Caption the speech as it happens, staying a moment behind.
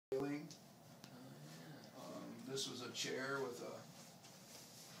this was a chair with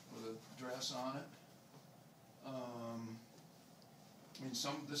a dress on it. I mean,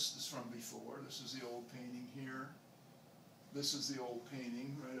 this is from before. This is the old painting here. This is the old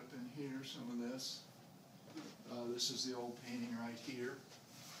painting right up in here. Some of this. This is the old painting right here.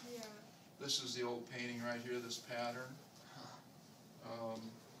 Yeah. This is the old painting right here. This pattern.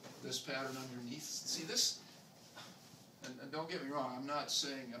 This pattern underneath. See this. And don't get me wrong. I'm not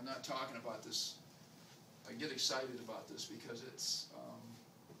talking about this. I get excited about this because it's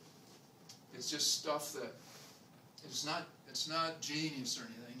just stuff that it's not genius or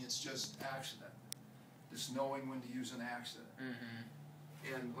anything. It's just accident. Just knowing when to use an accident.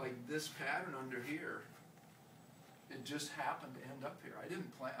 Mm-hmm. And like this pattern under here, it just happened to end up here. I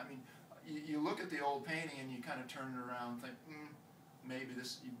didn't plan. I mean, you look at the old painting and you kind of turn it around and think, maybe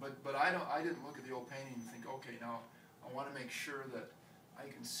this. But I didn't look at the old painting and think, okay, now I want to make sure that I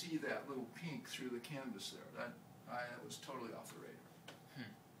can see that little pink through the canvas there. That was totally off the radar.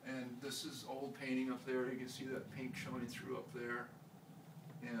 And this is old painting up there. You can see that pink showing through up there.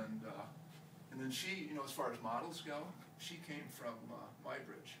 And then she, you know, as far as models go, she came from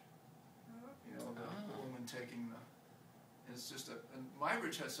Mybridge. You know, the woman taking the. It's just and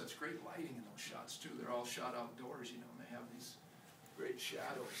Mybridge has such great lighting in those shots too. They're all shot outdoors, you know, and they have these great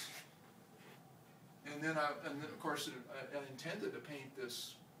shadows. And then of course I intended to paint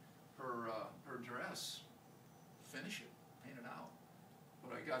this her dress, finish it, paint it out.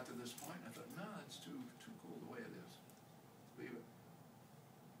 But I got to this point and I thought, no, it's too cool the way it is. Leave it.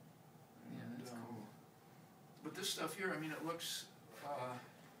 Yeah, that's cool. But this stuff here, I mean, it looks,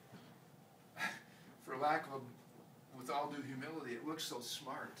 for lack of with all due humility, it looks so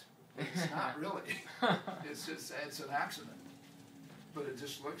smart. But it's not really. It's an accident. But it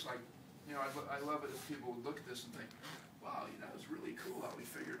just looks like, you know, I love it if people would look at this and think, wow, you know, that was really cool how we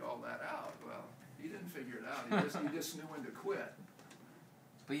figured all that out. Well, he didn't figure it out. He just knew when to quit.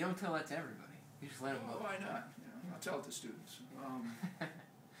 But you don't tell that to everybody. You just let them go. Why not? You know, I'll tell it to students.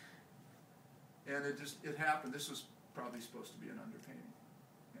 And it happened. This was probably supposed to be an underpainting,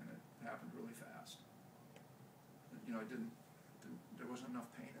 and it happened really fast. You know, there wasn't enough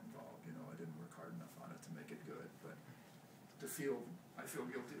paint involved. You know, I didn't work hard enough on it to make it good. But I feel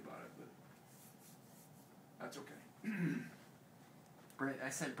guilty about it. But that's okay. Brent, I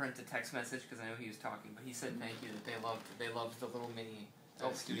sent Brent a text message because I know he was talking, but he said thank you that they loved the little mini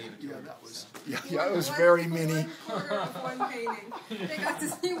studio tour. Yeah, that was it was very mini. 1/4 of one painting. They got to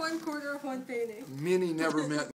see 1/4 of one painting. Mini never meant